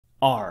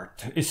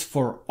Art is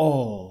for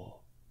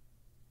all.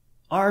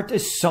 Art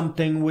is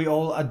something we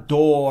all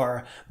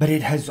adore, but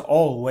it has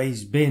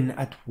always been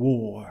at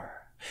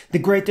war. The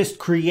greatest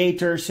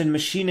creators and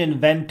machine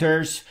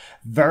inventors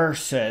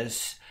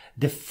versus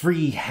the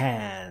free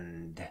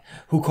hand,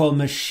 who call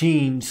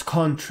machines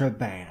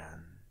contraband.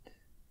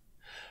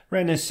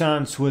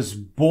 Renaissance was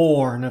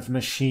born of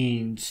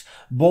machines,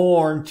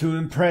 born to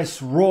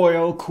impress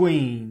royal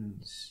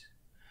queens.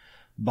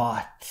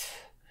 But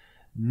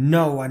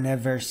no one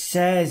ever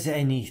says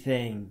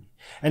anything,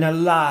 and a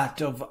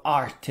lot of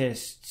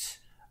artists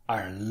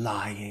are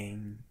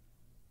lying.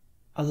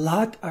 A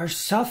lot are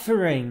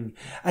suffering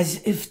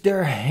as if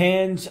their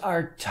hands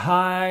are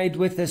tied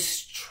with a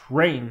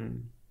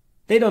string.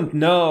 They don't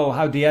know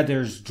how the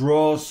others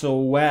draw so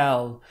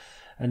well,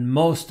 and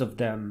most of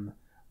them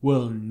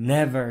will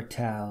never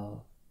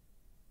tell.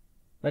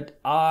 But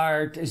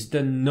art is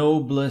the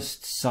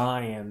noblest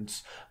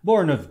science,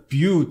 born of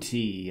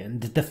beauty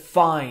and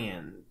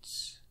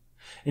defiance.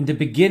 In the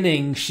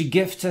beginning, she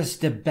gives us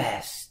the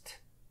best,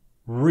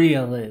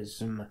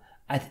 realism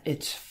at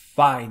its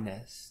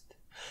finest.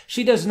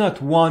 She does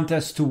not want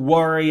us to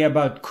worry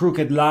about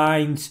crooked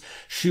lines.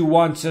 She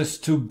wants us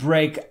to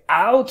break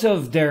out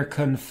of their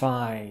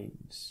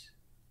confines.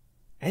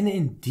 And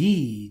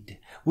indeed,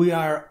 we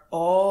are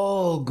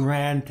all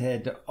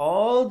granted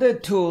all the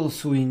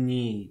tools we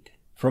need,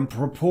 from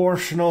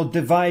proportional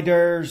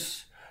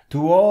dividers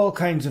to all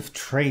kinds of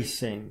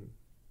tracing.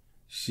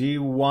 She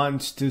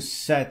wants to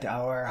set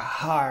our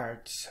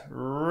hearts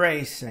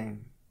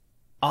racing.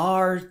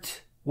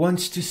 Art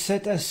wants to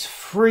set us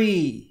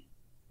free,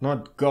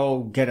 not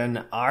go get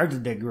an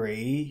art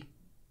degree.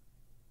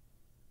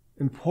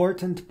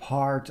 Important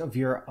part of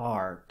your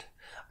art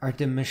are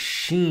the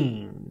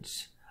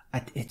machines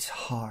at its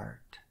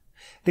heart.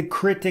 The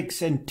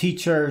critics and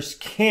teachers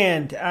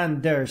can't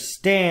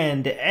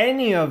understand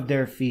any of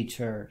their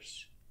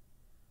features.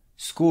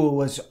 School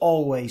was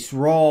always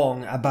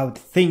wrong about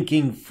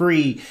thinking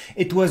free.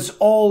 It was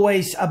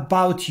always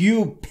about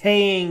you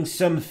paying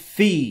some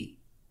fee.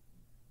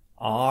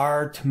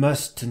 Art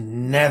must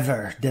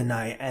never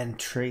deny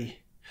entry.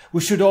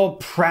 We should all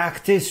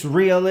practice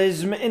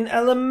realism in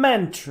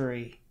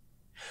elementary.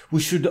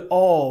 We should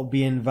all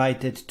be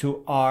invited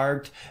to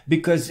art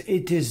because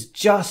it is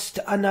just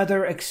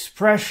another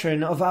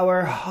expression of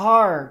our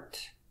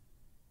heart.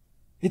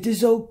 It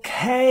is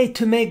okay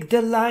to make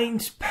the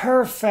lines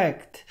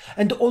perfect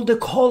and all the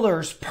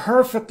colors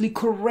perfectly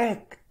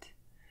correct.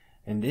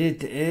 And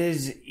it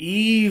is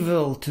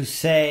evil to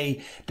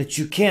say that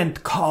you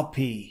can't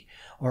copy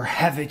or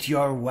have it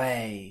your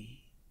way.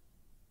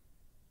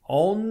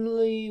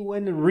 Only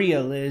when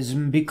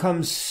realism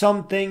becomes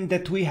something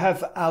that we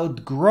have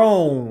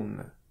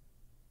outgrown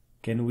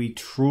can we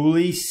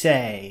truly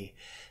say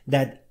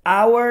that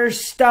our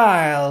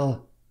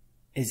style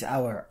is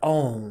our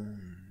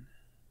own.